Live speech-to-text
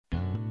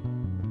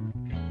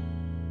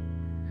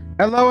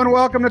Hello and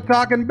welcome to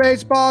Talking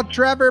Baseball.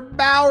 Trevor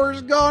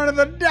Bauer's going to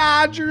the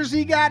Dodgers.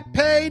 He got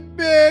paid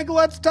big.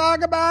 Let's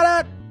talk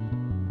about it.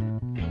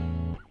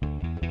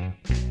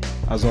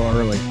 I was a little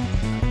early.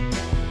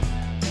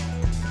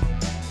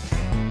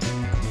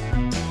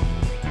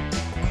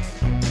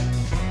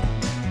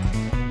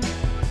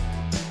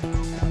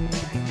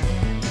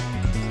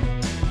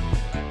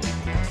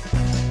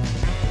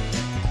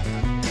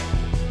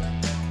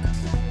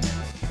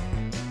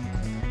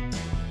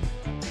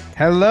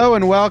 Hello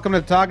and welcome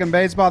to Talking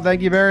Baseball.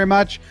 Thank you very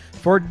much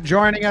for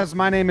joining us.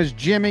 My name is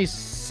Jimmy.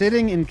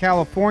 Sitting in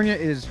California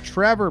is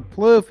Trevor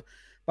Plouffe.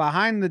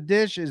 Behind the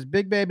dish is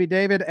Big Baby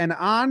David. And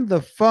on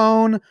the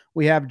phone,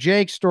 we have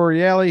Jake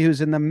Storielli,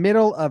 who's in the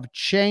middle of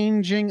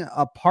changing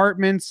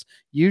apartments.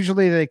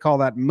 Usually they call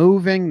that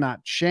moving,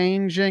 not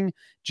changing.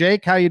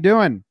 Jake, how you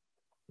doing?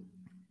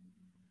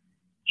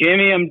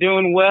 Jimmy, I'm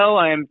doing well.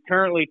 I am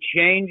currently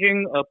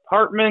changing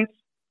apartments.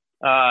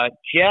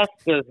 Jess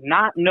does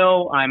not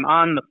know I'm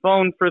on the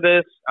phone for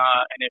this,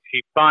 and if she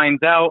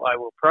finds out, I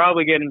will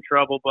probably get in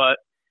trouble, but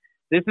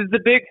this is the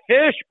big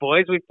fish,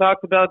 boys. We've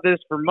talked about this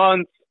for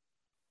months.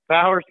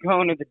 Bauer's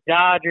going to the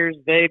Dodgers.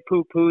 They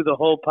poo-poo the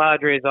whole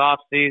Padres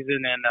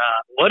offseason, and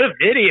what a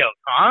video,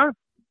 huh?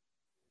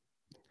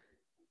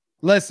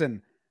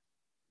 Listen,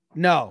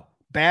 no,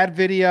 bad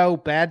video,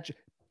 bad.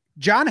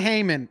 John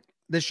Heyman,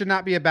 this should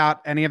not be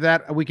about any of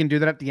that. We can do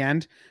that at the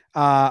end.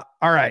 All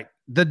right.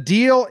 The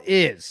deal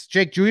is,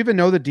 Jake, do you even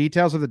know the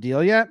details of the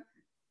deal yet?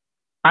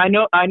 I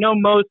know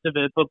most of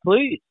it, but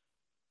please.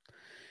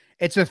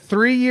 It's a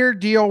 3-year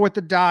deal with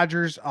the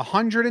Dodgers,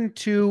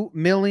 $102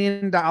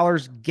 million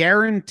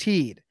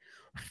guaranteed,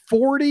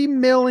 $40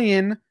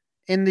 million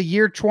in the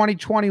year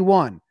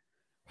 2021.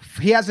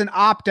 He has an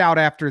opt-out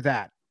after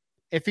that.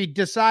 If he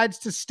decides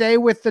to stay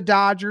with the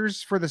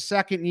Dodgers for the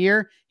second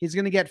year, he's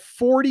going to get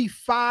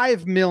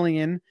 $45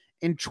 million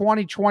in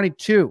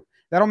 2022.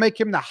 That'll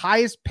make him the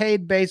highest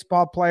paid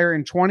baseball player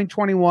in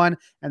 2021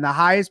 and the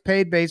highest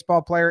paid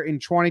baseball player in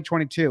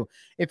 2022.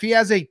 If he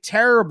has a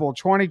terrible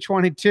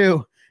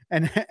 2022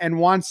 and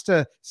wants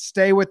to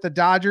stay with the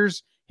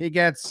Dodgers, he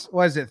gets,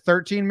 what is it,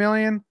 $13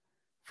 million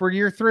for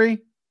year 3?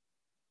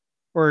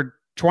 Or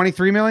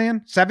 $23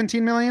 million?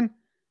 $17 million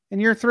in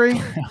year 3? I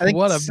think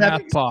what a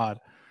math pod.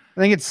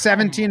 I think it's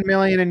 $17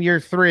 million in year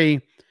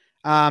 3.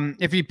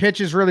 If he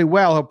pitches really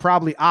well, he'll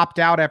probably opt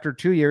out after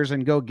 2 years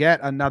and go get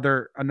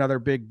another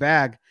big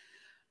bag.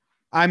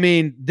 I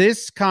mean,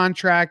 this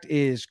contract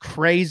is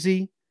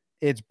crazy.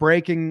 It's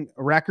breaking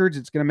records.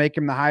 It's going to make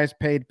him the highest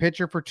paid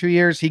pitcher for 2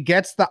 years. He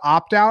gets the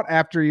opt out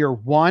after year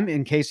 1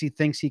 in case he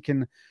thinks he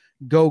can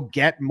go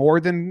get more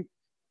than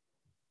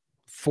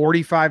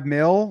 45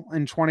 mil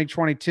in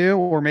 2022.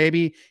 Or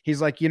maybe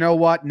he's like, you know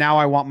what? Now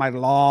I want my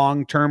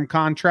long-term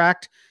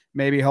contract.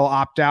 Maybe he'll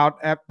opt out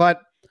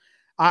but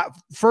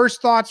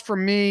first thoughts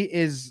from me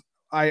is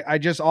I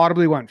just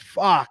audibly went,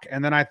 fuck.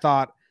 And then I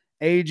thought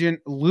Agent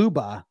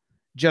Luba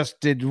just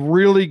did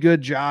really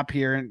good job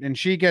here. And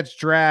she gets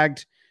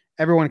dragged.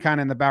 Everyone kind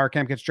of in the Bauer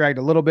camp gets dragged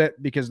a little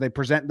bit because they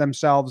present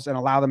themselves and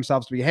allow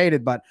themselves to be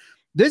hated. But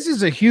this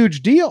is a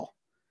huge deal.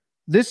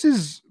 This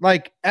is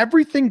like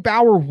everything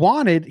Bauer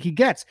wanted. He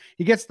gets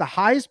the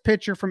highest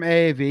pitcher from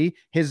AAV.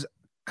 His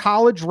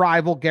college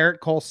rival, Garrett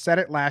Cole, said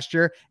it last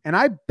year. And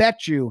I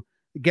bet you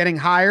getting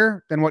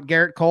higher than what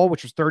Garrett Cole,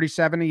 which was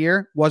 37 a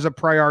year, was a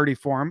priority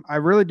for him. I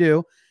really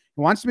do.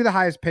 He wants to be the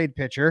highest paid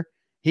pitcher.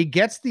 He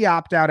gets the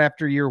opt-out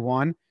after year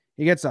 1.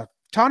 He gets a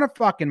ton of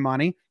fucking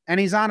money, and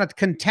he's on a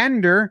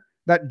contender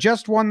that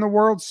just won the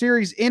World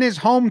Series in his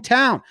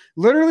hometown.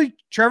 Literally,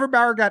 Trevor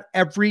Bauer got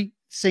every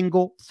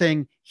single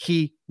thing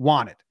he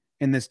wanted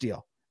in this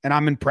deal, and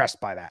I'm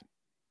impressed by that.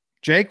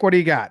 Jake, what do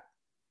you got?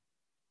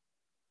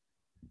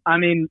 I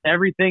mean,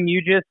 everything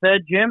you just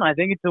said, Jim, I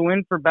think it's a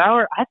win for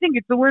Bauer. I think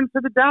it's a win for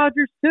the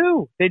Dodgers,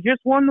 too. They just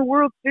won the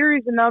World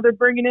Series, and now they're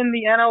bringing in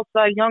the NL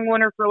Cy Young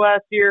winner for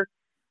last year.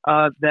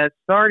 That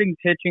starting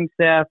pitching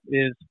staff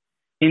is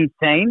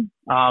insane.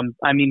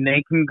 I mean,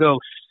 they can go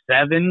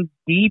 7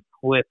 deep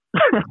with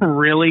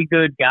really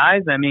good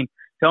guys. I mean,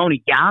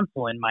 Tony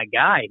Gonsolin, my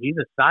guy, he's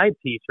a side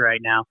piece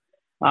right now.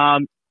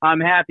 I'm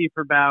happy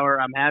for Bauer.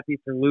 I'm happy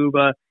for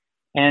Luba.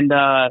 And,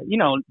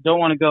 don't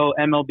want to go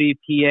MLB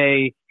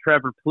PA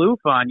Trevor Plouffe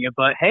on you,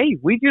 but hey,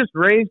 we're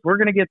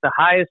going to get the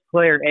highest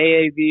player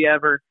AAV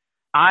ever.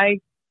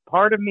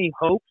 Part of me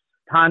hopes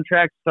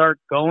contracts start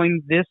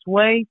going this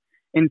way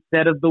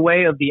instead of the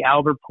way of the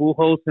Albert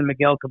Pujols and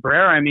Miguel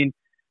Cabrera. I mean,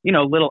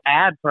 little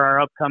ad for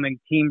our upcoming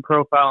team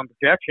profile and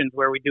projections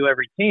where we do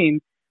every team.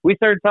 We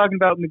started talking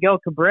about Miguel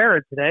Cabrera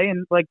today,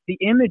 and like the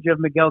image of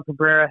Miguel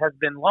Cabrera has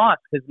been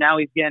lost because now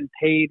he's getting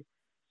paid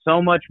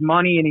so much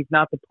money and he's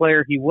not the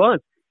player he was.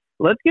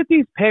 Let's get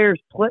these players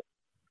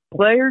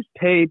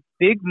paid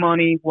big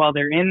money while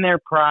they're in their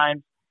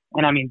primes.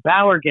 And I mean,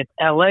 Bauer gets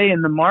LA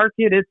in the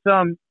market. It's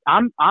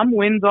I'm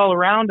wins all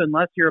around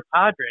unless you're a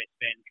Padres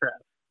fan, Trev.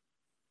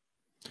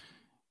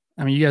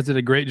 I mean, you guys did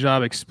a great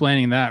job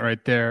explaining that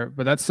right there,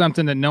 but that's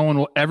something that no one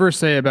will ever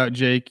say about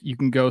Jake. You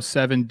can go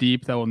 7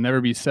 deep. That will never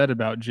be said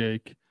about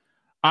Jake.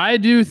 I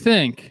do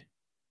think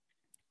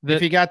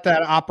if he got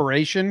that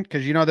operation,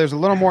 because there's a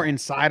little more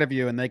inside of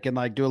you, and they can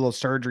like do a little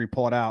surgery,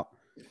 pull it out.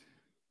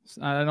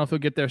 I don't know if he'll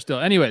get there still.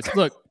 Anyways,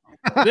 look,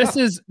 this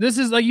is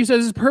like you said,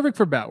 this is perfect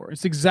for Bauer.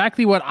 It's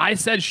exactly what I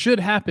said should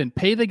happen.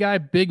 Pay the guy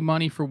big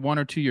money for 1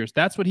 or 2 years.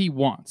 That's what he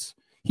wants.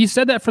 He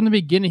said that from the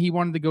beginning. He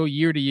wanted to go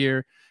year to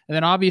year. And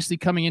then obviously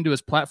coming into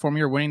his platform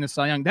year, winning the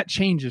Cy Young, that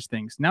changes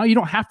things. Now you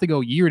don't have to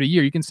go year to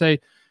year. You can say,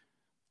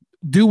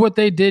 do what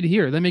they did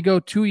here. Let me go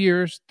 2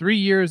 years, 3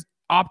 years,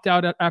 opt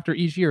out after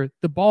each year.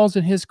 The ball's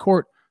in his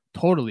court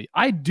totally.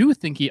 I do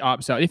think he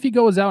opts out. If he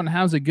goes out and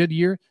has a good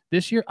year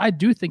this year, I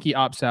do think he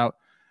opts out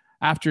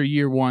after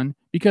year one,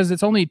 because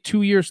it's only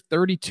 2 years,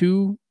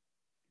 $62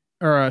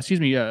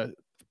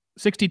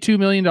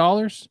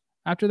 million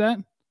after that.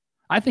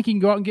 I think he can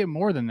go out and get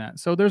more than that.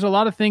 So there's a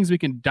lot of things we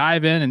can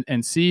dive in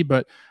and see,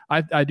 but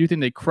I do think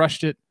they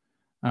crushed it.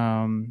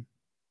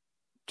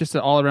 Just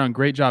an all-around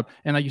great job.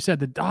 And like you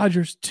said, the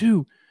Dodgers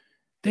too,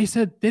 they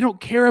said they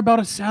don't care about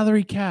a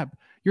salary cap,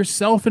 your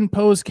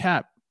self-imposed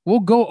cap.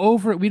 We'll go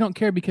over it. We don't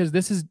care, because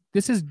this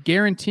is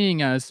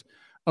guaranteeing us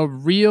a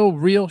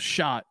real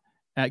shot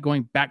at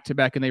going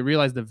back-to-back, and they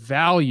realize the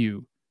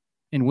value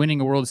in winning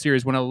a World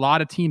Series when a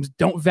lot of teams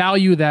don't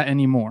value that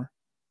anymore.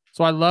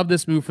 So I love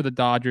this move for the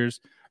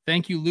Dodgers.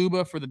 Thank you,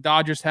 Luba, for the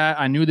Dodgers hat.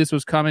 I knew this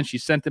was coming. She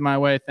sent it my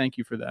way. Thank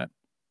you for that.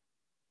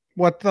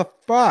 What the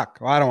fuck?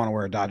 Well, I don't want to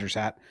wear a Dodgers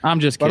hat. I'm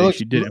just kidding.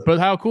 She did it. But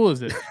how cool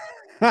is it?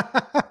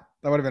 That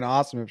would have been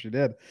awesome if she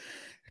did.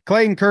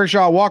 Clayton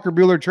Kershaw, Walker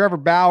Buehler, Trevor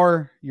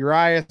Bauer,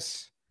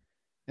 Urias,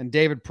 and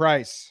David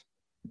Price.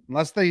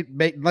 Unless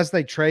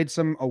they trade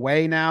some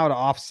away now to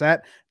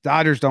offset,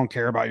 Dodgers don't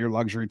care about your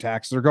luxury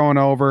tax. They're going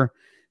over.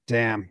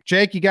 Damn.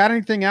 Jake, you got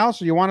anything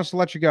else, or you want us to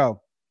let you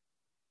go?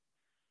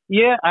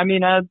 Yeah, I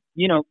mean,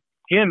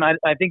 Jim, I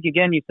think,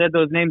 again, you said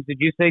those names. Did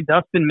you say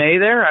Dustin May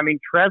there? I mean,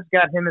 Trev's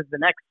got him as the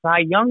next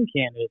Cy Young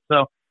candidate.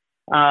 So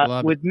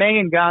with May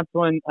and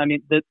Gonsolin, I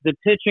mean, the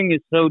pitching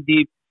is so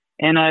deep.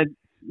 And,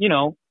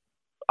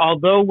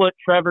 although what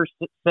Trevor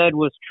said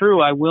was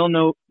true, I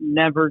will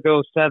never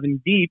go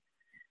 7 deep.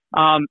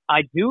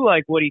 I do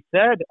like what he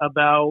said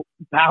about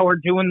Bauer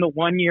doing the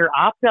 1-year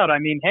opt-out. I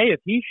mean, hey, if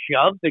he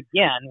shoves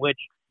again, which,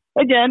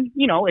 again,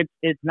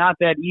 it's not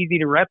that easy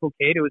to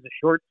replicate. It was a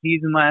short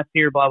season last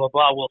year, blah, blah,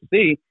 blah. We'll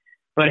see.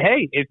 But,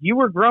 hey, if you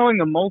were growing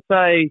a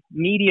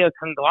multimedia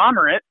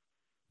conglomerate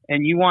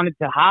and you wanted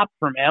to hop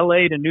from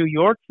L.A. to New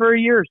York for a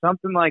year or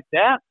something like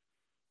that,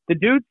 the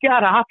dude's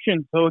got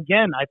options. So,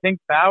 again, I think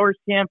Bauer's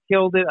camp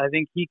killed it. I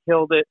think he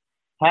killed it.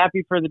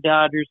 Happy for the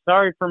Dodgers.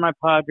 Sorry for my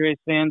Padres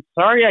fans.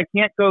 Sorry I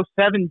can't go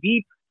 7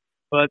 deep,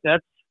 but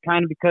that's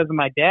kind of because of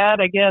my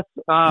dad, I guess.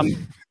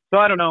 So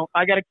I don't know.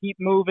 I got to keep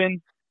moving.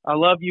 I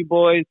love you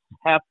boys.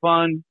 Have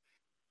fun.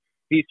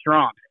 Be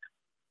strong.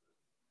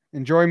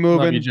 Enjoy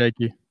moving. Love you,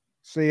 Jakey.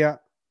 See ya.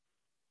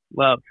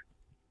 Love.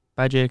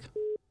 Bye, Jake.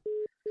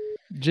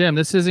 Jim,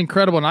 this is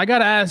incredible. And I got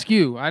to ask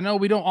you, I know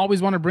we don't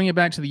always want to bring it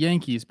back to the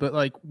Yankees, but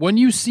like when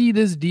you see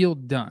this deal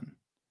done,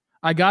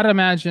 I got to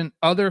imagine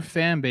other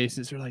fan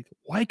bases are like,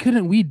 why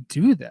couldn't we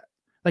do that?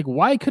 Like,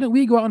 why couldn't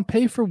we go out and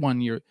pay for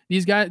 1 year?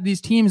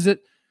 These teams that,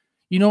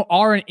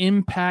 are an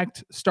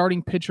impact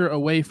starting pitcher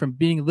away from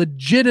being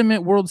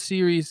legitimate World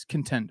Series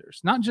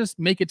contenders, not just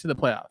make it to the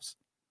playoffs.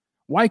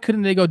 Why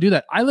couldn't they go do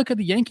that? I look at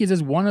the Yankees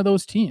as one of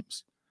those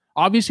teams.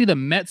 Obviously, the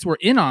Mets were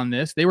in on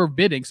this. They were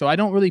bidding, so I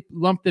don't really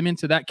lump them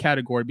into that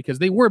category because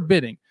they were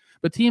bidding.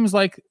 But teams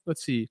like,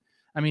 let's see,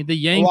 the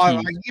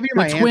Yankees,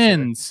 the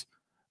Twins.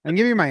 I can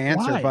give you my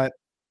answer, Why? but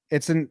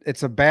it's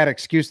a bad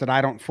excuse that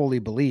I don't fully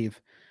believe.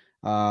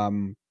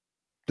 The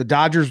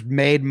Dodgers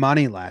made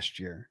money last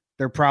year.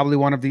 They're probably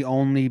one of the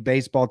only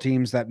baseball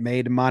teams that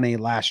made money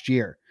last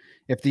year.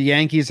 If the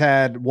Yankees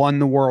had won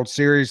the World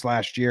Series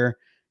last year,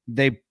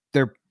 their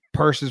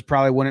purses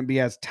probably wouldn't be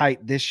as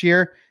tight this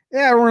year.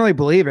 Yeah, I don't really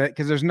believe it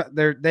because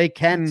they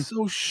can. It's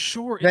so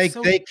short.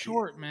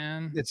 Short,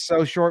 man. It's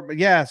so short, but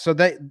yeah. So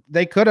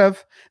they could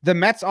have. The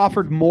Mets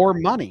offered more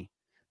money.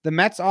 The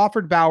Mets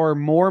offered Bauer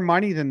more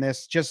money than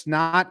this, just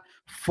not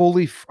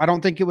fully. I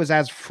don't think it was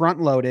as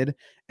front loaded.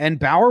 And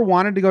Bauer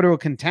wanted to go to a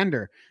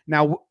contender.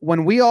 Now,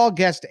 when we all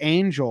guessed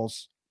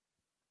Angels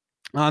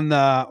on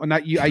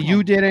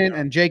you didn't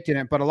and Jake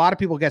didn't, but a lot of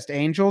people guessed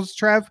Angels,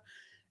 Trev.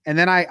 And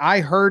then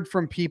I heard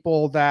from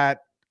people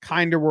that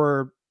kind of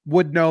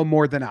would know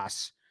more than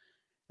us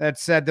that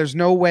said there's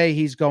no way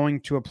he's going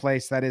to a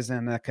place that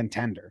isn't a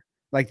contender.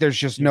 Like there's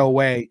just no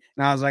way.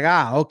 And I was like,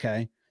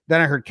 okay. Then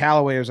I heard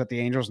Callaway was at the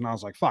Angels, and I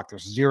was like, fuck,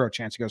 there's 0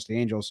 chance he goes to the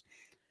Angels.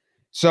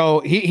 So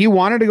he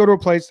wanted to go to a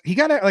place. He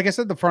got, like I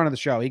said at the front of the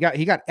show, he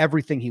got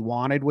everything he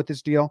wanted with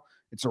this deal.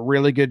 It's a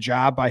really good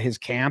job by his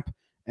camp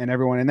and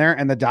everyone in there,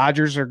 and the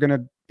Dodgers are going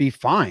to be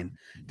fine.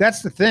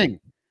 That's the thing.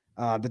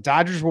 The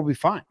Dodgers will be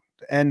fine,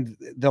 and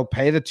they'll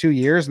pay the 2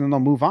 years, and then they'll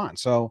move on.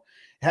 So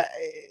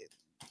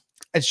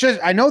it's just,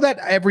 I know that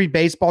every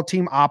baseball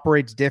team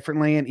operates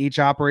differently, and each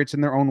operates in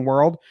their own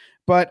world,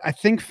 but I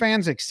think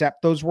fans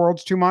accept those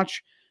worlds too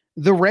much.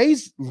 The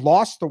Rays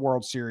lost the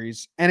World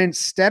Series, and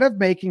instead of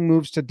making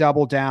moves to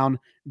double down,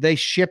 they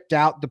shipped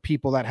out the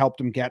people that helped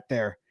them get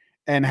there.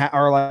 and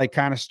are like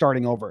kind of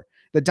starting over.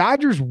 The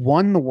Dodgers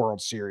won the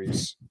World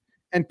Series,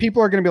 and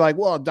people are going to be like,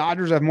 well,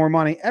 Dodgers have more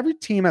money. Every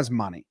team has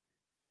money.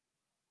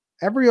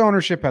 Every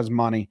ownership has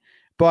money,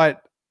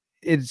 but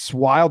it's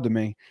wild to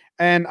me.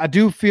 And I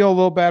do feel a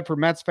little bad for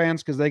Mets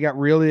fans because they got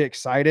really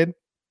excited.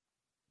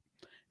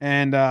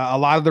 And a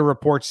lot of the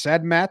reports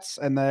said Mets,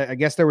 and I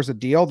guess there was a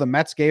deal. The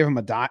Mets gave him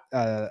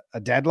a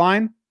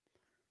deadline,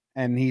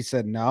 and he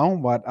said no.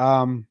 But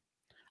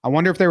I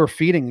wonder if they were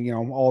feeding,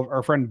 all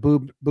our friend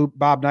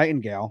Bob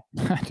Nightingale.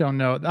 I don't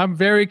know. I'm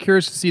very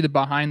curious to see the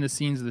behind the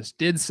scenes of this.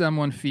 Did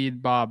someone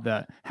feed Bob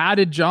that? How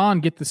did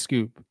John get the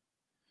scoop?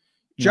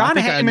 John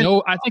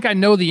Heyman. I think I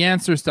know the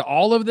answers to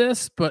all of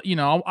this, but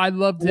I'd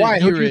love to. Why?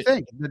 Who do you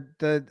think?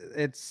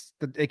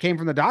 It came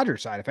from the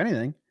Dodgers side, if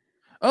anything.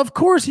 Of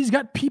course, he's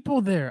got people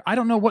there. I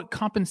don't know what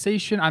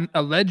compensation I'm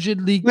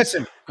allegedly.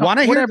 Listen, want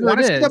to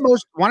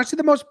see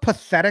the most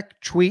pathetic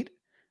tweet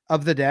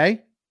of the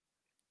day?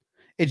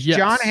 It's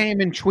John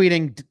Heyman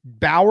tweeting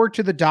Bauer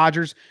to the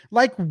Dodgers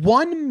like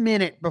 1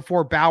 minute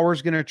before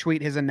Bauer's going to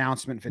tweet his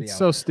announcement video. It's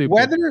so stupid.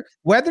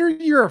 Whether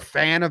you're a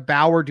fan of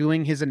Bauer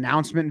doing his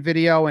announcement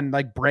video and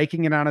like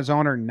breaking it on his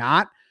own or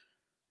not,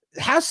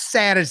 how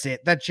sad is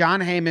it that John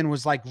Heyman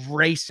was like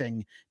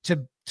racing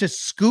to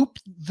scoop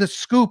the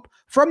scoop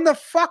from the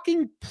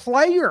fucking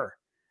player,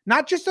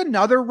 not just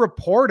another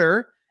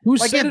reporter who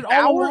said it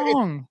all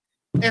along.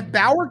 If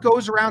Bauer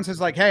goes around and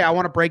says like, hey, I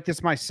want to break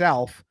this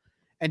myself,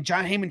 and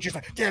John Heyman just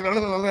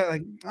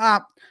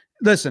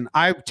listen,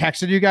 I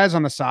texted you guys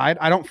on the side.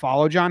 I don't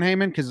follow John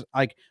Heyman because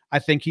like I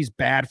think he's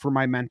bad for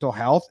my mental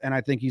health, and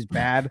I think he's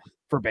bad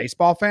for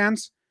baseball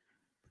fans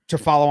to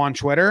follow on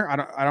Twitter.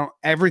 I don't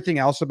everything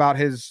else about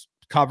his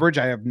coverage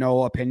I have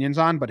no opinions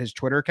on, but his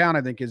Twitter account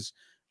I think is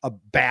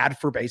bad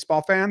for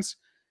baseball fans.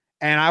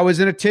 And I was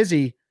in a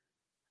tizzy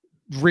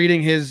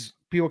reading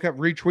people kept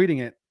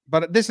retweeting it.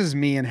 But this is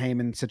me and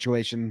Heyman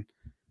situation.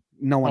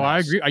 No one else. I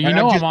agree.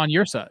 I'm on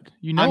your side.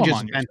 I'm on your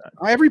side.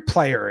 Every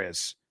player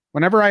is.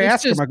 Whenever I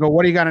ask him, I go,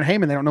 what do you got in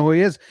Heyman? They don't know who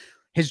he is.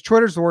 His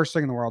Twitter's the worst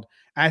thing in the world.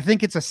 And I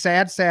think it's a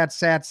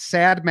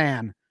sad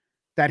man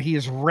that he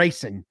is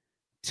racing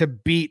to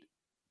beat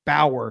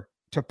Bauer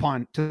to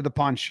the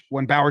punch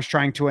when Bauer's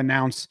trying to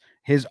announce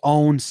his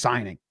own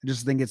signing. I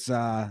just think it's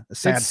sad.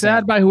 It's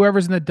sad by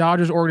whoever's in the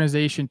Dodgers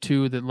organization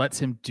too that lets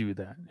him do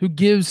that. Who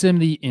gives him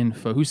the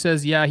info? Who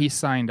says, yeah, he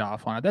signed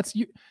off on it? That's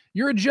you.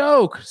 You're a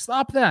joke.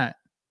 Stop that.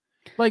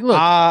 Like,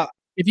 look,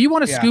 if you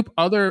want to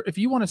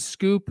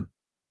scoop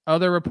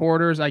other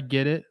reporters, I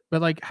get it.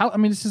 But like,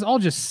 this is all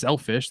just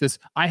selfish. This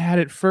I had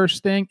it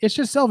first thing. It's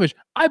just selfish.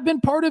 I've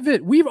been part of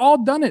it. We've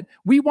all done it.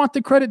 We want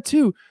the credit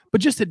too, but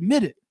just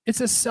admit it.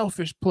 It's a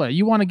selfish play.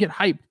 You want to get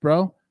hyped,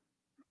 bro.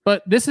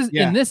 But this is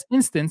in this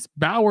instance,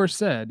 Bauer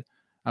said,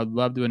 I'd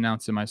love to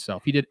announce it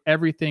myself. He did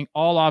everything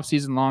all off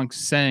season long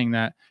saying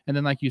that. And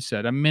then, like you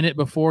said, a minute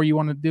before you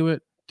want to do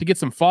it to get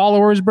some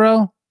followers,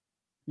 bro.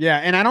 Yeah.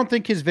 And I don't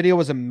think his video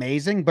was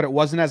amazing, but it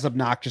wasn't as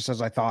obnoxious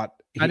as I thought.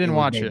 I didn't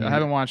watch it. I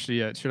haven't watched it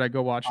yet. Should I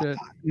go watch it?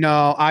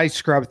 No, I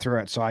scrubbed through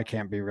it. So I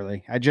can't be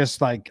really, I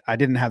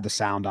didn't have the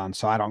sound on.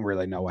 So I don't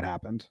really know what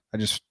happened.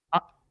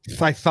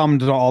 I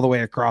thumbed it all the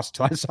way across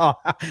till I saw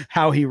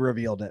how he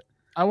revealed it.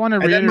 I want to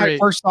reiterate. My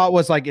first thought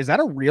was like, is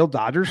that a real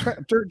Dodgers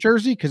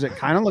jersey? Because it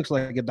kind of looks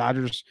like a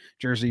Dodgers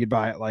jersey you'd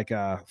buy at like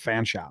a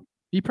fan shop.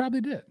 He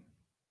probably did.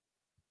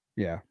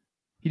 Yeah.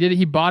 He did.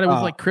 He bought it with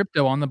like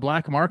crypto on the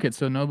black market,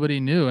 so nobody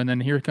knew. And then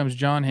here comes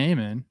John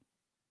Heyman.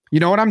 You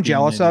know what I'm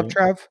jealous of,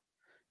 Trev?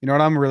 You know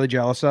what I'm really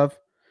jealous of?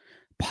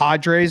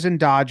 Padres and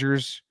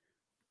Dodgers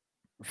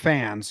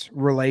fans'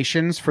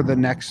 relations for the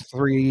next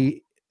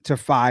 3 to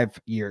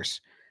 5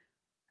 years.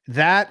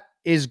 That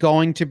is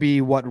going to be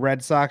what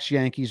Red Sox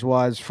Yankees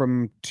was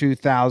from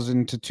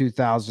 2000 to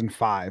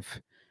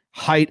 2005,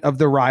 height of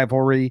the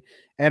rivalry.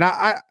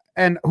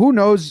 And who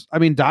knows? I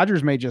mean,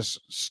 Dodgers may just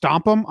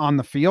stomp them on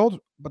the field,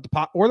 but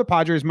the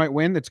Padres might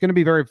win. It's going to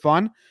be very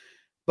fun,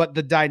 but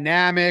the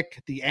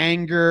dynamic, the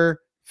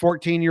anger,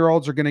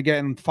 14-year-olds are going to get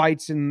in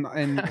fights in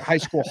high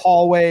school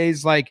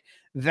hallways. Like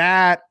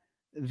that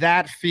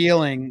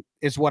feeling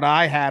is what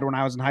I had when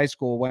I was in high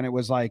school, when it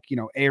was like,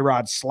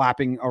 A-Rod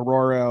slapping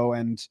Aurora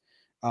and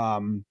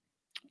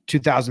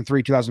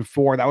 2003,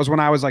 2004. That was when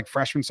I was like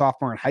freshman,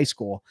 sophomore in high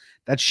school.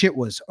 That shit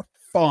was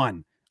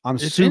fun.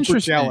 It's super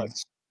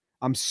jealous.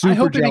 I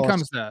hope it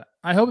becomes that.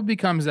 I hope it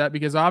becomes that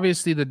because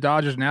obviously the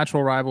Dodgers'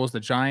 natural rivals, the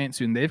Giants,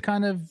 and they've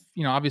kind of,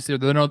 obviously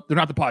they're not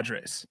the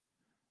Padres.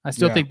 I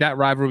still think that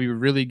rivalry will be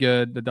really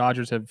good. The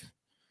Dodgers have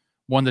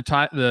won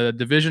the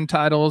division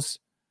titles,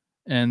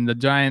 and the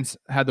Giants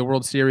had the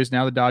World Series.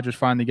 Now the Dodgers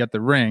finally get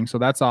the ring, so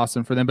that's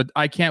awesome for them. But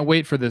I can't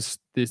wait for these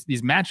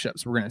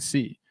matchups we're going to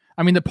see.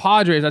 I mean, the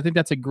Padres, I think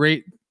that's a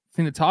great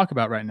thing to talk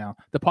about right now.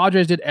 The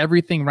Padres did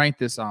everything right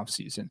this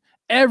offseason.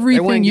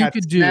 Everything you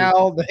could do.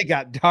 They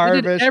got Darvish.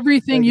 They did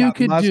everything you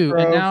could do,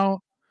 and now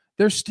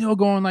they're still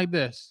going like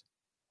this.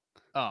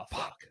 Oh,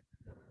 fuck.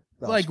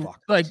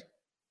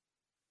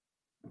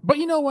 But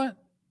you know what,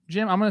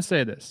 Jim? I'm going to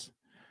say this.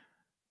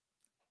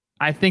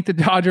 I think the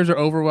Dodgers are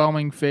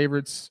overwhelming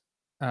favorites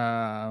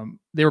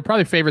They were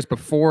probably favorites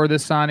before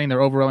this signing.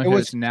 They're overwhelming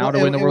favorites now to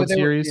win the World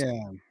Series.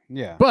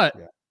 Yeah. But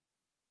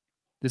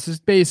this is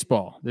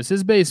baseball.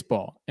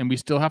 And we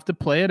still have to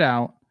play it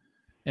out.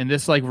 And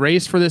this like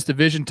race for this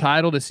division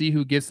title to see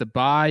who gets the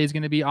bye is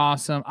going to be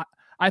awesome.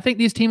 I think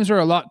these teams are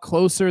a lot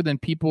closer than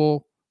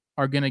people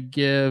are going to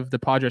give the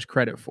Padres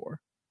credit for.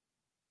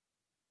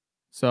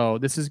 So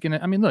this is going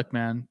to, I mean, look,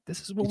 man,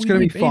 this is what it's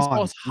going to be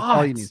fun.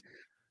 Hot. It's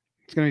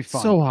going to be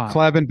fun. So hot.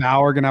 Kleb and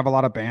Bauer are going to have a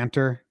lot of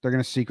banter. They're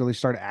going to secretly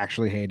start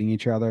actually hating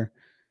each other.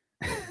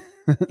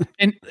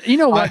 And you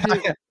know what?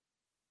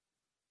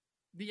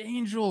 The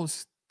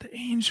Angels.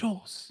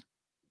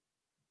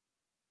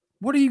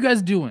 What are you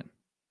guys doing?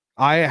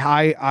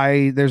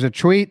 There's a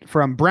tweet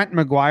from Brent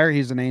McGuire.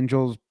 He's an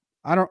Angels.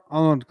 I don't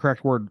know the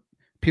correct word.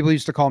 People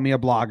used to call me a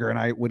blogger, and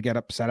I would get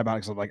upset about it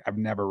because I'm like, I've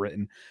never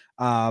written.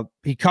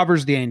 He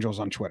covers the Angels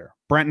on Twitter.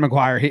 Brent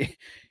McGuire.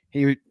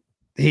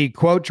 He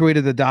quote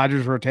tweeted the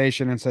Dodgers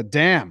rotation and said,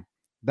 "Damn,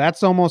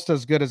 that's almost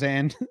as good as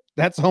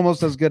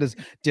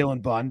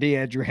Dylan Bundy,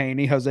 Andrew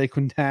Haney, Jose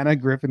Quintana,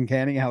 Griffin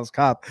Canning, House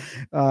Cobb.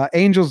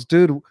 Angels,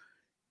 dude,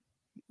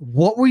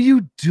 what were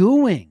you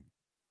doing?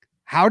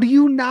 How do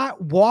you not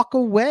walk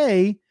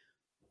away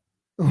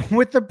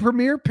with the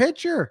premier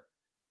pitcher?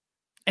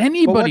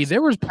 Anybody.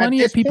 There was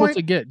plenty of people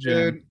to get,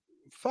 Jim. Dude,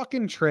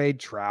 fucking trade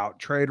Trout,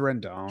 trade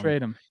Rendon.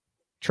 Trade him.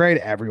 Trade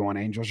everyone,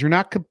 Angels. You're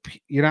not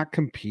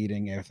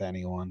competing with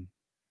anyone.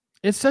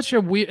 It's such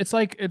a weird, it's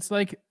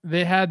like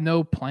they had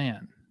no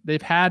plan. They've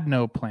had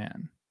no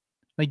plan.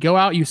 They go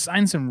out, you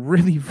sign some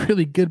really,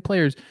 really good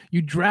players.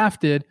 You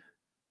drafted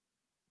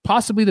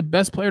possibly the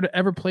best player to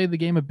ever play the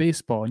game of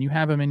baseball, and you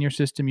have him in your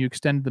system. You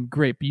extended them,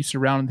 great, but you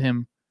surrounded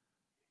him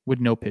with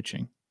no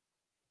pitching.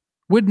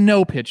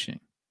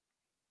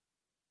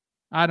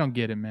 I don't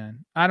get it,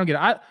 man. I don't get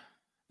it.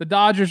 The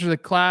Dodgers are the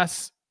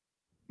class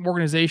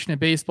organization in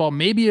baseball,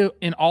 maybe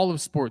in all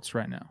of sports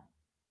right now.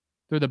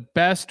 They're the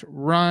best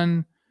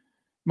run,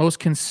 most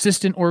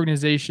consistent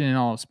organization in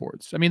all of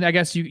sports. I mean, I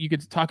guess you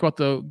could talk about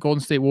the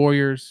Golden State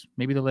Warriors,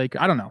 maybe the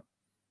Lakers. I don't know.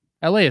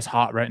 LA is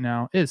hot right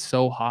now. It is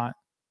so hot.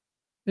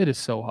 It is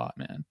so hot,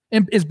 man.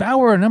 And is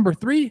Bauer a number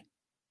 3?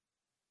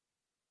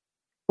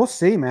 We'll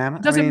see, man.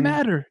 It doesn't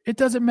matter. It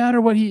doesn't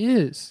matter what he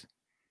is.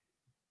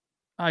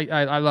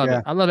 I love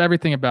it. I love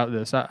everything about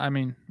this. I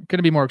mean,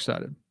 couldn't be more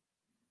excited.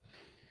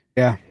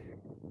 Yeah.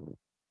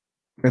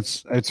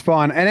 It's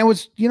fun. And it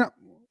was,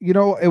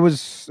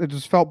 it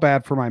just felt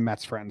bad for my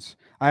Mets friends.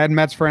 I had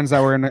Mets friends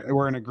that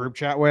were in a group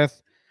chat with,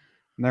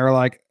 and they were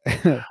like,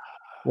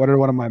 what did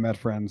one of my Met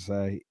friends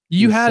say?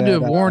 You had to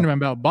have warned him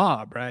about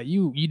Bob, right?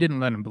 You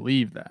didn't let him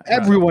believe that.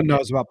 Everyone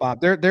knows about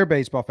Bob. They're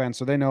baseball fans,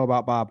 so they know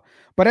about Bob.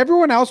 But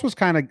everyone else was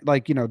kind of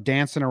like,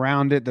 dancing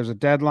around it. There's a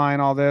deadline,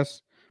 all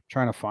this. I'm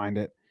trying to find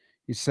it.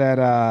 He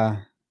said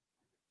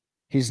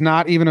he's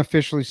not even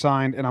officially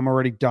signed, and I'm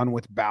already done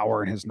with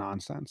Bauer and his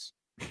nonsense.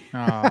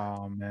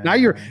 Oh man! now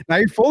you're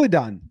fully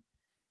done.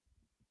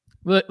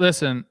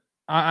 Listen,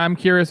 I'm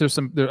curious.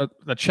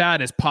 The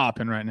chat is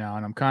popping right now,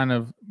 and I'm kind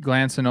of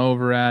glancing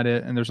over at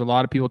it, and there's a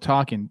lot of people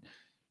talking.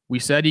 We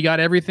said he got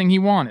everything he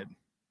wanted.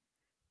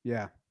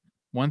 Yeah.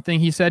 One thing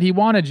he said he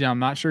wanted, Jim, I'm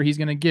not sure he's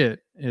going to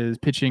get, is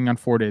pitching on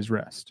 4 days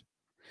rest.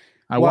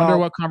 I wonder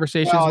what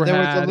conversations were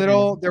had.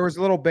 There was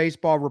a little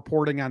baseball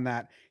reporting on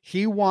that.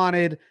 He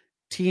wanted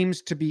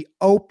teams to be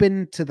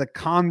open to the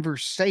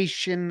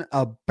conversation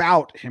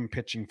about him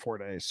pitching 4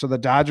 days. So the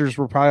Dodgers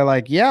were probably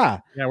like, yeah,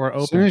 we're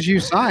open. As soon as you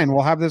sign,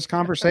 we'll have this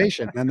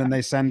conversation. And then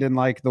they send in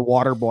like the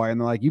water boy, and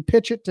they're like, you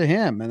pitch it to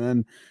him,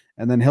 and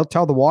then he'll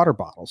tell the water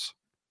bottles.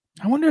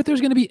 I wonder if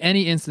there's going to be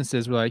any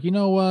instances where, like, you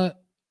know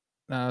what,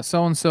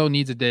 so-and-so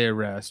needs a day of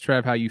rest.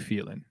 Trev, how you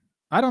feeling?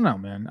 I don't know,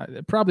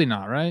 man. Probably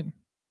not, right?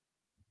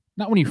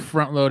 Not when you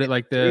front load it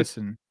like this.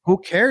 And who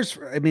cares?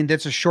 I mean,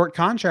 that's a short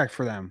contract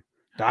for them.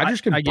 Dodgers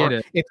can. I get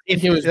it.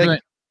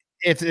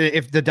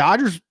 If the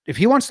Dodgers, if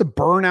he wants to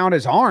burn out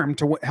his arm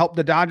to help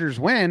the Dodgers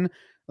win,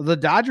 the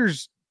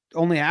Dodgers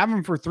only have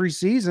him for 3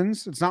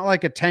 seasons. It's not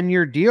like a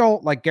 10-year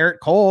deal like Garrett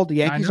Cole. The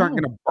Yankees aren't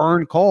going to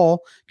burn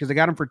Cole because they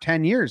got him for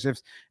 10 years.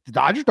 If the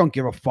Dodgers don't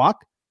give a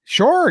fuck,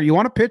 sure, you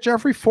want to pitch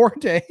every 4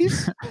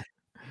 days?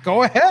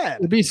 Go ahead.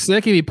 It'd be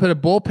sick if you put a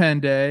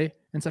bullpen day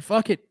and said,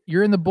 fuck it,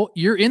 you're in the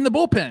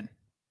bullpen.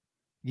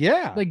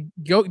 Yeah. Like,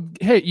 go,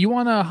 hey, you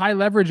want a high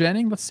leverage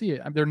inning? Let's see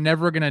it. They're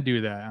never going to do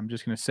that. I'm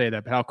just going to say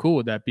that. But how cool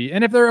would that be?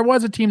 And if there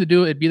was a team to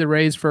do it, it'd be the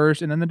Rays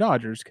first and then the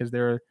Dodgers, because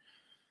they're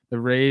the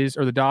Rays,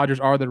 or the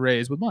Dodgers are the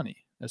Rays with money,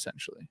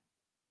 essentially.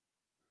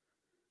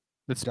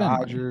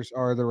 Dodgers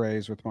are the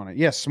Rays with money.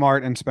 Yes,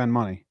 smart and spend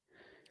money.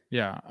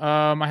 Yeah.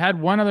 I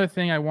had one other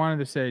thing I wanted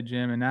to say,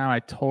 Jim, and now I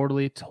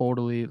totally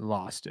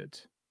lost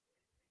it.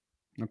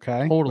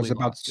 Okay. Was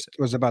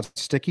it about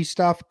sticky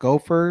stuff?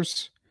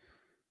 Gophers?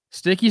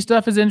 Sticky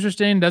stuff is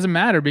interesting. Doesn't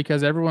matter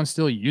because everyone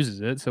still uses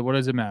it. So what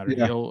does it matter?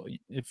 Yeah.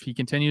 If he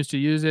continues to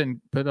use it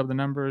and put up the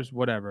numbers,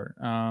 whatever.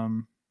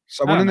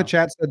 Someone in the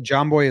chat said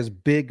John Boy is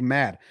big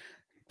mad.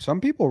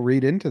 Some people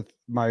read into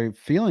my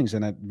feelings,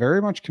 and it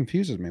very much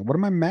confuses me. What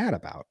am I mad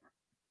about?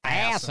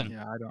 Yeah,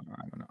 I don't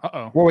know.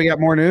 Uh-oh. Well, we got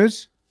more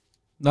news?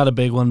 Not a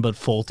big one, but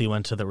Folty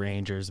went to the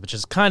Rangers, which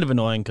is kind of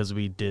annoying because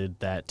we did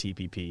that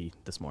TPP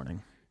this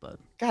morning. But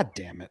God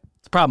damn it.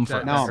 it's a problem for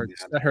That, us.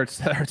 that hurts.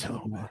 That hurts a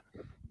little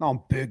bit. No,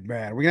 I'm big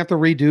mad. We're going to have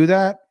to redo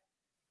that?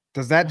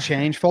 Does that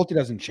change? Folty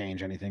doesn't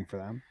change anything for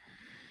them.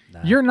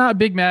 Nah. You're not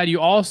big mad.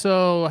 You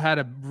also had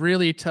a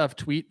really tough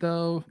tweet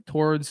though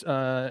towards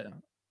Rachel.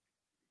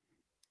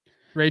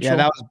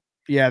 that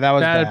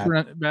was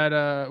bad.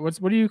 Bad.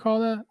 What do you call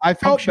that? I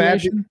felt bad.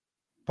 Punctuation?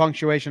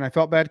 Punctuation. I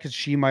felt bad because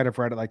she might have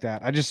read it like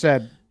that. I just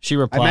said She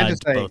replied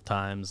both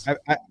times.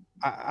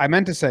 I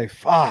meant to say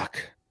fuck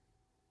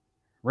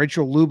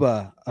Rachel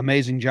Luba,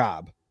 amazing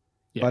job,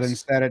 but Yes.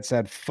 instead it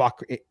said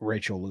fuck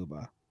Rachel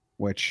Luba,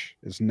 which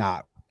is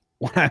not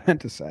what I meant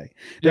to say.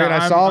 Dude, Yeah,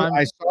 I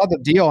saw the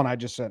deal and I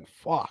just said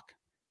fuck.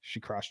 She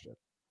crushed it.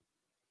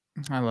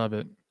 I love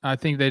it. I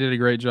think they did a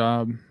great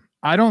job.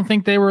 I don't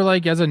think they were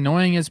like as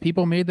annoying as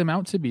people made them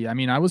out to be. I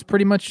mean, I was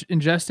pretty much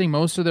ingesting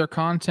most of their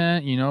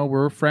content. You know,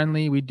 we're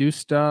friendly. We do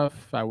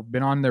stuff. I've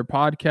been on their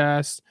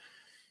podcast.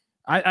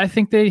 I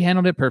think they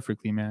handled it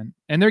perfectly, man.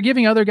 And they're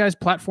giving other guys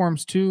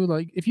platforms too.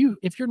 Like if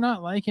you're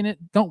not liking it,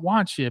 don't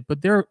watch it.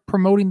 But they're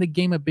promoting the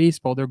game of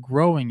baseball. They're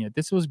growing it.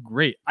 This was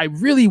great. I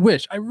really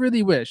wish,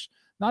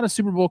 not a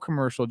Super Bowl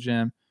commercial,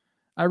 Jim.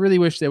 I really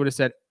wish they would have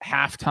said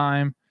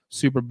halftime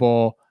Super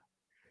Bowl.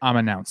 I'm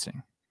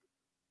announcing.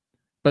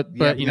 But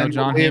you know,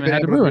 John Heyman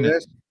had to ruin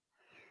it.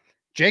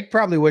 Jake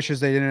probably wishes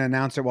they didn't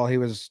announce it while he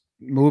was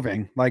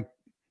moving. Like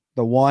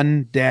the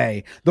one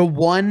day.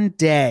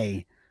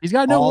 He's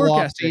got no all work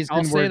off ethic. season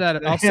I'll say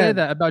that. I'll say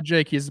that about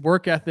Jake. His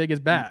work ethic is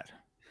bad.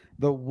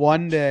 The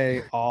one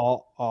day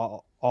all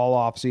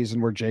off season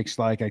where Jake's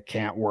like, I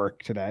can't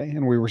work today,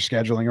 and we were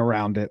scheduling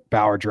around it.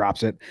 Bauer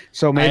drops it.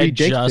 So maybe I had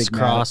Jake's just big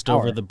mad at crossed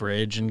over Bauer. the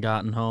bridge and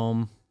gotten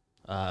home.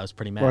 I was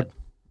pretty mad.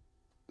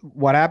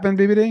 What happened,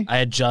 BBD? I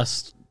had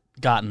just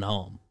gotten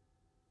home.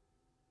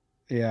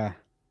 Yeah.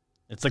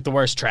 It's like the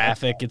worst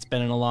traffic it's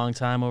been in a long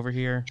time over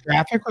here.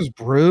 Traffic was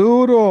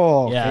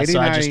brutal. Yeah, Katie so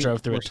and I just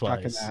drove through were it stuck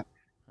in twice. that.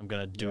 I'm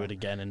going to do it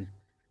again in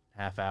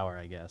half hour,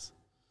 I guess.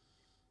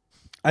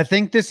 I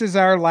think this is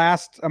our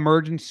last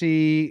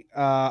emergency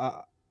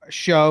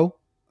show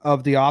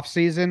of the off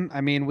season. I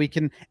mean, we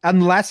can,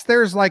 unless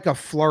there's like a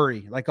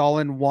flurry, like all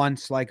in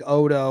once, like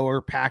Odo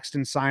or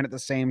Paxton sign at the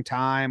same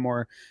time,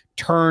 or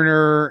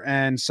Turner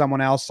and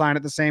someone else sign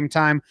at the same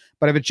time.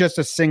 But if it's just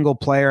a single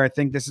player, I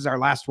think this is our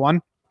last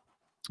one.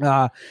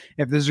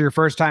 If this is your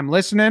first time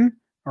listening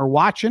or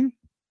watching,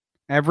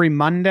 every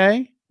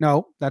Monday,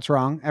 no, that's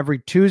wrong. Every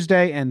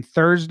Tuesday and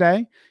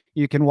Thursday,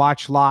 you can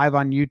watch live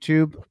on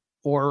YouTube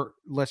or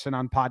listen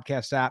on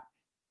podcast app.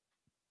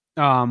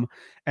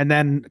 And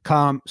then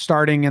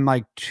starting in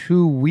like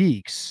 2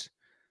 weeks,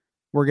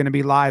 we're going to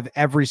be live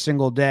every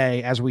single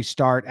day as we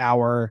start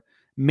our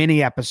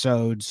mini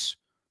episodes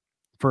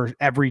for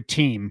every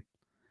team.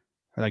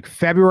 Like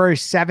February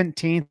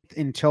 17th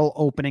until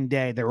opening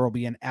day, there will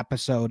be an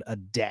episode a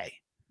day.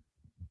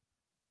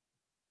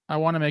 I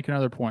want to make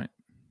another point.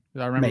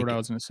 I remember what I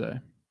was going to say.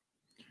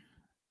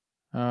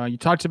 You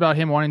talked about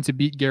him wanting to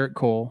beat Garrett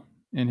Cole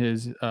in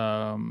his,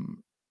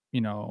 you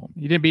know,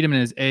 he didn't beat him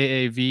in his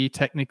AAV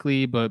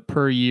technically, but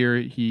per year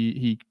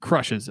he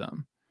crushes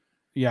them.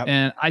 Yeah.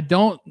 And I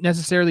don't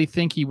necessarily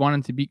think he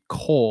wanted to beat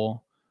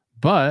Cole,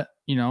 but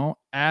you know,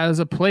 as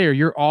a player,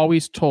 you're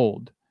always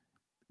told,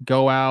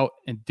 go out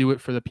and do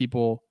it for the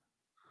people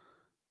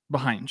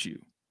behind you.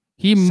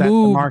 He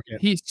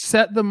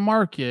set the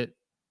market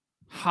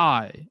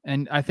high.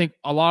 And I think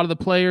a lot of the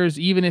players,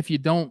 even if you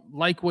don't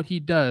like what he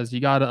does, you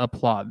got to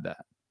applaud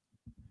that.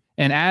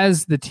 And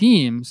as the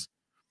teams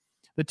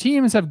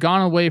have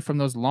gone away from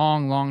those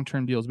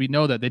long-term deals. We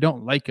know that they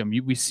don't like him.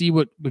 We see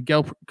what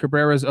Miguel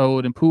Cabrera's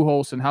owed and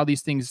Pujols and how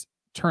these things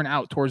turn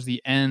out towards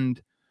the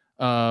end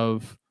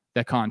of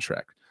that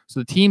contract. So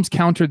the teams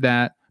countered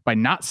that by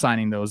not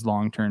signing those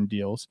long-term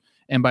deals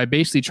and by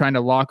basically trying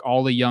to lock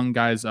all the young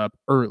guys up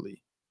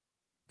early.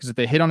 Because if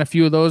they hit on a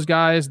few of those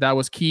guys, that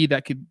was key.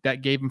 That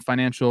gave them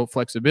financial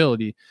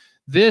flexibility.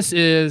 This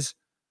is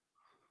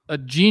a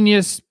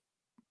genius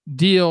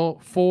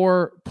deal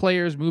for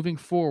players moving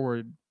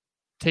forward.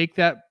 Take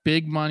that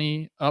big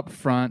money up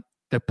front.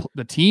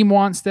 The team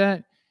wants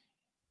that.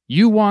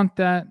 You want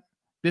that.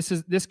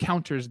 This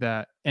counters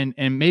that and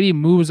maybe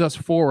moves us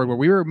forward where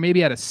we were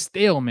maybe at a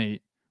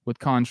stalemate with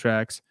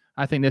contracts.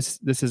 I think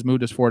this has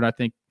moved us forward. I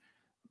think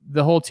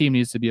the whole team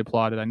needs to be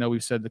applauded. I know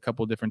we've said it a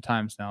couple of different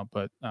times now,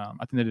 but I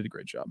think they did a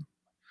great job.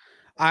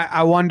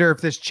 I wonder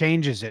if this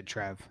changes it,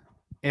 Trev.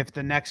 If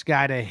the next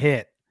guy to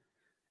hit,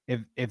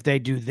 if they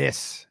do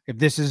this, if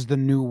this is the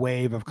new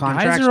wave of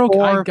contracts,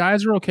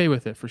 guys are okay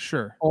with it for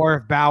sure. Or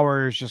if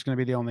Bauer is just going to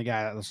be the only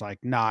guy that was like,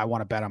 no, I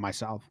want to bet on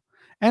myself.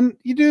 And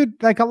you do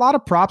like a lot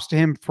of props to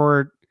him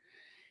for.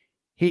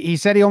 He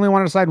said he only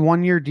wanted to sign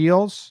 1-year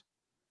deals.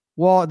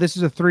 Well, this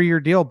is a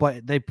 3-year deal,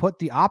 but they put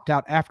the opt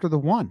out after the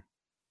one.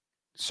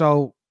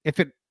 So if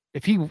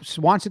he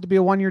wants it to be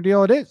a 1-year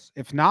deal, it is.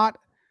 If not,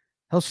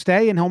 he'll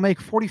stay and he'll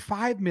make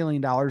 $45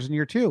 million in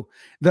year 2.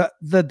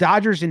 The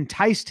Dodgers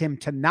enticed him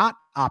to not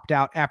opt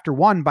out after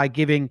one by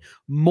giving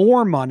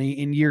more money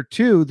in year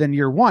 2 than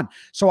year 1.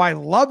 So I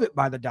love it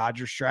by the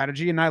Dodgers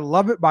strategy, and I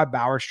love it by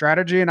Bauer's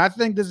strategy. And I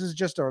think this is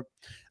just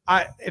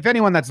if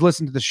anyone that's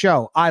listened to the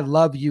show, I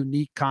love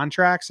unique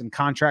contracts and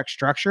contract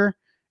structure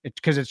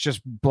because it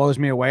just blows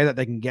me away that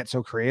they can get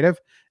so creative.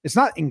 It's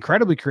not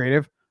incredibly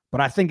creative,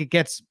 but I think it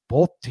gets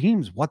both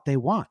teams what they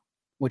want,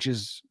 which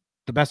is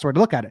the best way to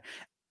look at it.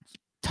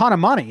 Ton of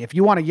money. If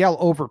you want to yell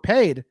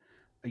overpaid,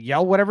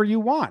 yell whatever you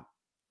want.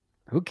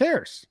 Who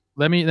cares?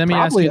 Let me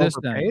ask you this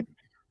overpaid, then.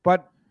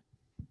 But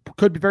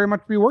could very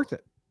much be worth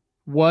it.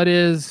 What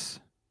is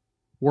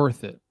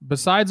worth it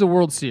besides a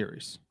World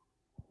Series?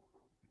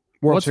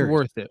 What's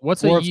worth it?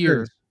 What's World a year?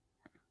 Series.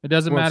 It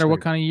doesn't World matter Series.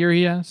 What kind of year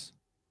he has.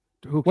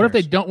 What if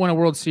they don't win a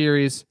World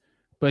Series,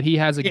 but he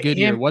has a good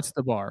year? What's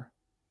the bar?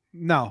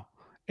 No,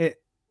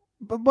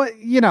 but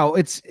you know,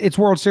 it's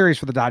World Series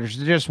for the Dodgers.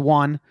 They just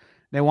won.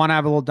 They want to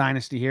have a little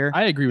dynasty here.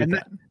 I agree with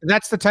that.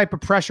 That's the type of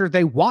pressure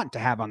they want to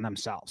have on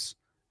themselves.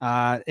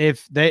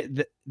 If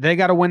they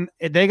got to win,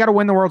 they got to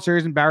win the World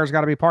Series, and Bauer's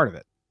got to be part of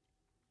it,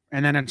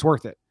 and then it's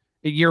worth it.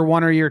 Year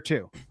 1 or year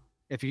 2,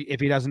 if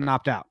he doesn't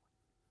opt out.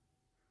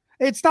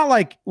 It's not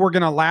like we're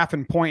gonna laugh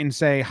and point and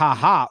say, "Ha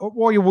ha."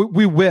 Well,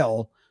 we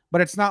will, but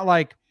it's not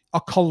like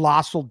a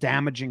colossal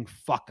damaging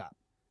fuck up.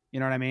 You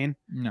know what I mean?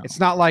 No. It's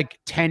not like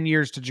 10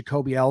 years to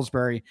Jacoby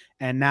Ellsbury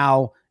and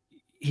now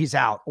he's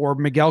out, or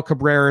Miguel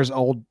Cabrera is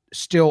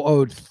still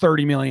owed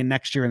 $30 million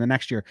next year and the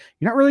next year.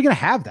 You're not really going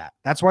to have that.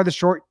 That's why the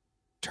short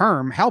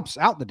term helps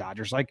out the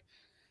Dodgers. Like,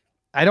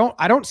 I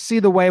don't see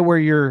the way where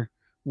you're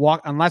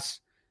unless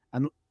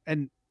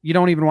you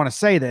don't even want to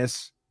say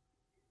this.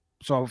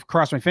 So I'll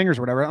cross my fingers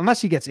or whatever,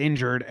 unless he gets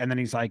injured and then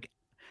he's like,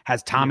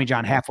 has Tommy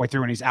John halfway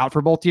through and he's out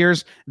for both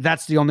years.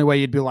 That's the only way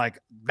you'd be like,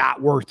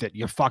 not worth it.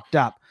 You fucked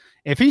up.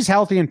 If he's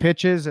healthy and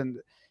pitches, and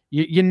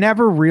you're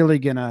never really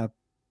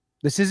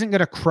this isn't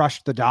gonna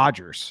crush the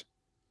Dodgers,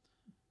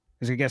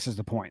 I guess is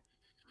the point.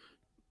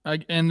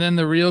 And then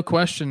the real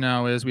question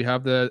now is, we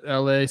have the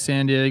LA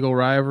San Diego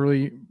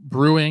rivalry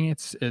brewing.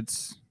 It's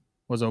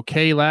was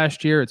okay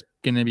last year. It's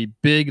going to be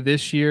big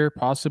this year,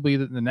 possibly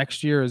the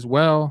next year as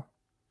well.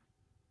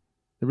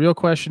 The real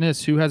question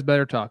is, who has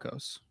better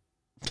tacos?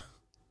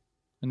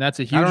 And that's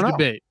a huge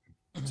debate.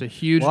 It's a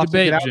huge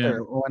debate, Jim.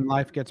 When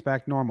life gets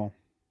back normal.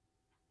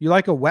 You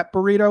like a wet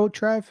burrito,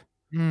 Trev?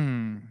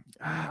 I'm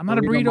not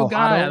a burrito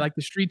guy. I like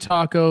the street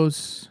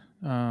tacos.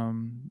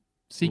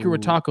 Secret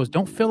with tacos.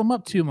 Don't fill them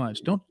up too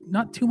much.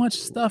 Not too much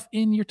stuff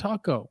in your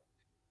taco.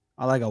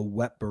 I like a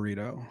wet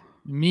burrito.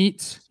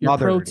 Meat, your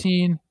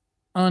protein,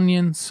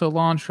 onion,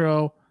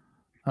 cilantro,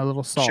 a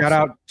little salt. Shout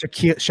out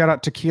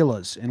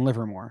Tequilas in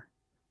Livermore,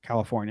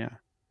 California.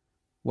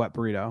 Wet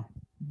burrito.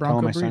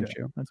 Bronco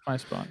burrito. That's my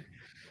spot.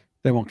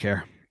 They won't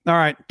care. All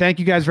right. Thank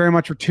you guys very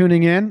much for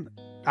tuning in.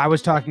 I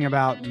was talking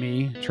about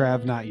me,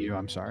 Trev, not you.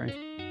 I'm sorry.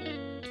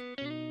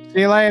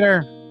 See you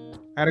later.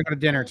 I gotta go to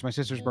dinner. It's my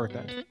sister's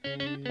birthday.